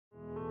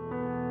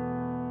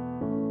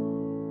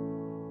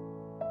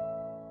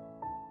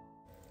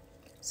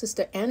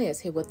Sister Anna is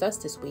here with us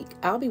this week.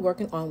 I'll be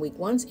working on week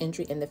 1's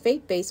entry in the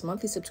faith-based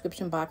monthly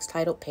subscription box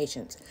titled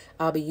Patience.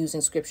 I'll be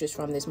using scriptures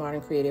from this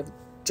Modern Creative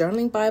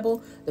Journaling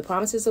Bible, The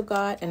Promises of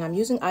God, and I'm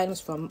using items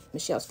from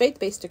Michelle's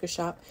faith-based sticker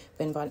shop,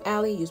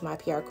 vinvonaly. Use my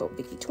PR code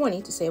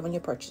Vickie20 to save on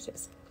your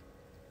purchases.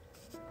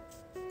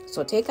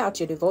 So take out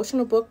your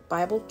devotional book,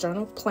 Bible,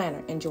 journal,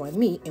 planner, and join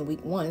me in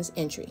week 1's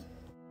entry.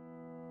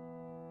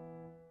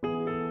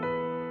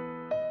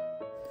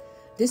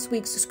 This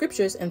week's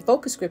scriptures and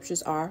focus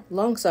scriptures are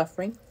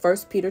long-suffering, 1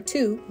 Peter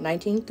 2,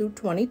 19 through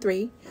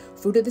 23,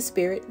 fruit of the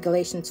Spirit,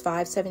 Galatians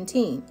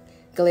 5:17,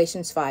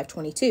 Galatians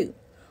 5:22,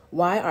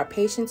 why our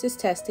patience is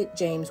tested,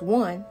 James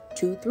 1,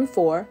 2 through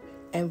 4,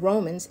 and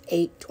Romans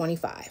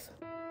 8:25.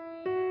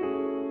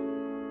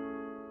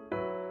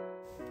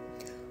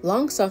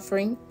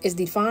 Long-suffering is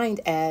defined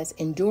as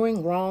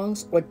enduring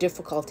wrongs or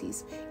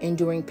difficulties,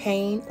 enduring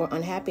pain or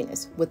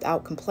unhappiness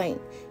without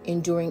complaint,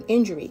 enduring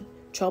injury,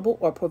 trouble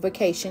or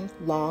provocation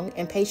long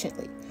and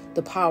patiently,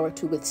 the power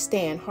to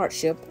withstand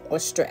hardship or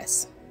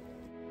stress.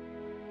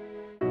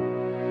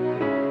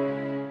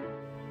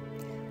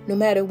 No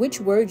matter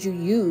which word you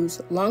use,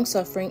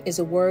 long-suffering is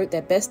a word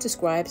that best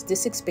describes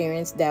this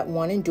experience that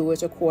one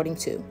endures according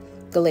to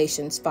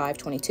Galatians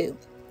 5:22.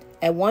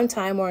 At one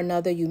time or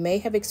another, you may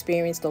have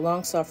experienced the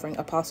long-suffering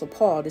Apostle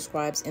Paul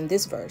describes in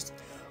this verse,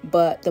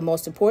 but the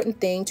most important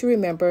thing to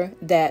remember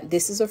that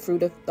this is a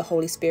fruit of the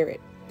Holy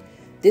Spirit.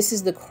 This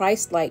is the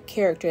Christ-like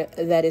character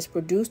that is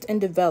produced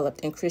and developed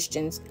in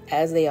Christians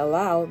as they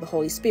allow the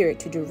Holy Spirit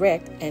to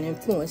direct and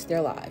influence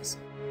their lives.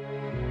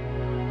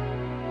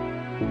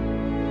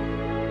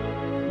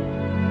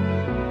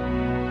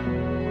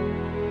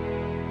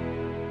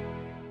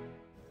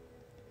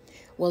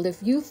 Well,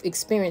 if you've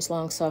experienced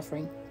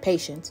long-suffering,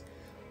 patience,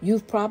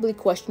 you've probably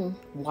questioned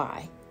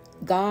why.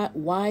 God,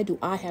 why do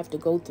I have to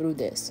go through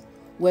this?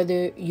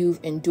 Whether you've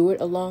endured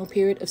a long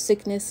period of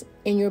sickness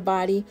in your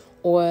body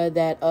or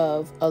that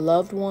of a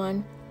loved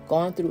one,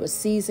 gone through a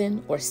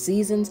season or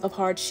seasons of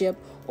hardship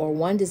or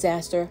one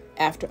disaster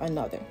after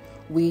another,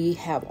 we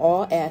have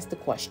all asked the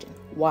question,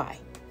 why?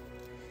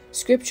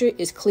 Scripture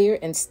is clear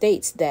and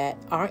states that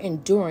our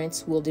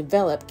endurance will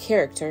develop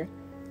character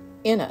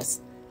in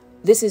us.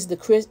 This is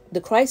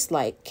the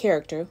Christ-like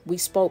character we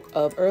spoke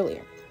of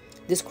earlier.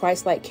 This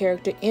Christ-like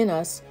character in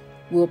us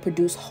will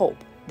produce hope.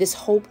 This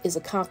hope is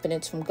a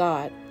confidence from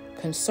God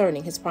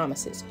concerning his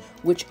promises,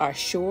 which are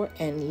sure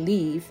and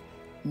leave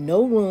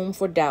no room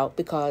for doubt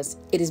because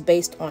it is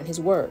based on his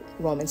word,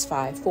 Romans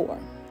 5:4.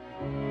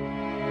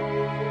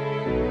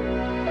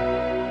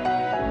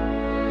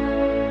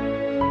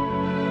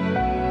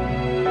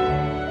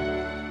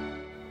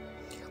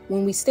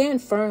 When we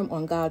stand firm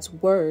on God's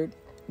word,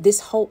 this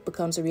hope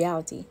becomes a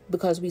reality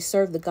because we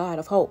serve the God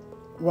of hope,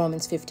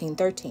 Romans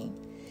 15:13,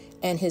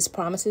 and his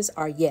promises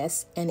are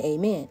yes and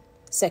amen,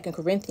 2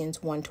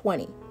 Corinthians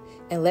 1:20.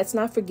 And let's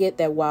not forget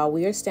that while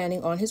we are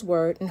standing on his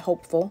word and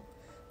hopeful,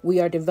 we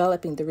are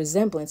developing the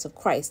resemblance of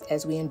Christ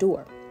as we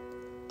endure.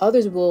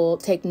 Others will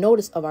take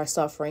notice of our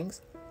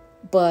sufferings,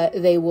 but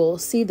they will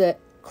see the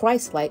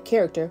Christ-like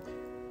character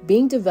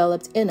being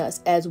developed in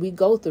us as we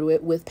go through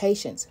it with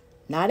patience,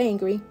 not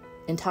angry,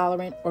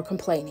 intolerant, or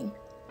complaining.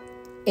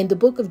 In the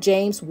book of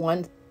James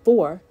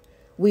 1:4,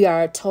 we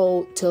are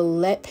told to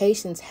let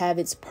patience have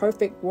its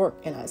perfect work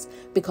in us,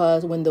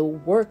 because when the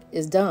work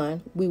is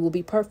done, we will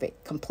be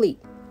perfect, complete,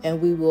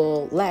 and we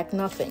will lack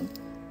nothing.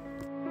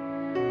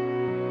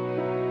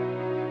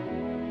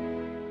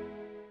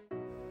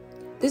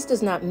 This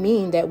does not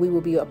mean that we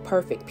will be a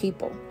perfect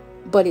people,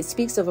 but it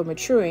speaks of a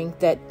maturing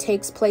that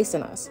takes place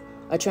in us,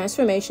 a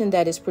transformation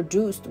that is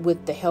produced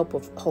with the help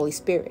of Holy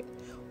Spirit.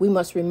 We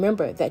must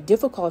remember that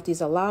difficulties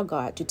allow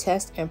God to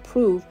test and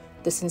prove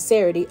the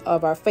sincerity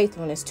of our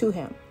faithfulness to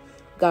him.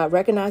 God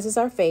recognizes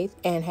our faith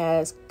and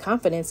has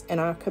confidence in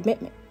our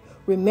commitment.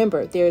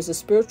 Remember, there is a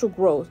spiritual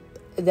growth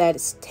that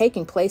is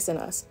taking place in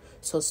us.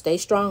 So stay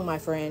strong, my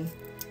friend.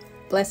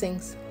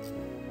 Blessings.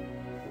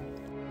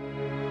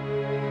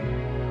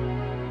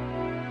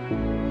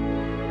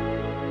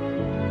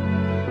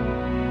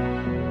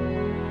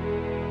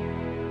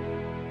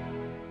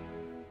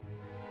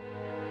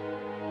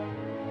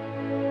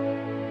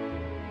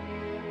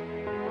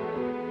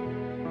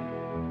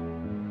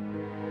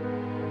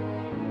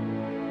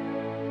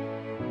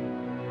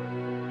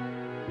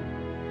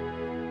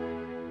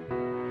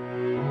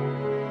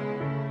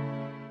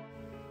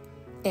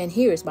 And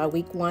here is my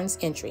week 1's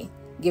entry.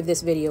 Give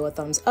this video a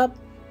thumbs up,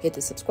 hit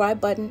the subscribe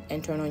button,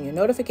 and turn on your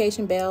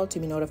notification bell to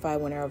be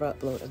notified whenever I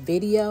upload a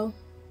video.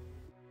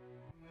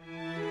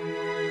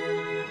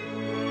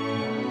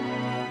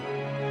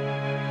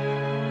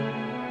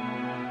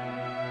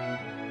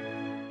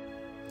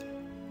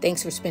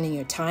 Thanks for spending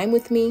your time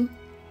with me.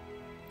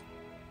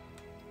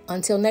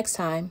 Until next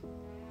time,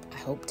 I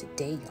hope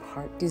today your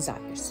heart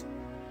desires.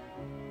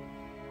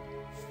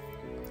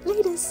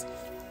 Latest.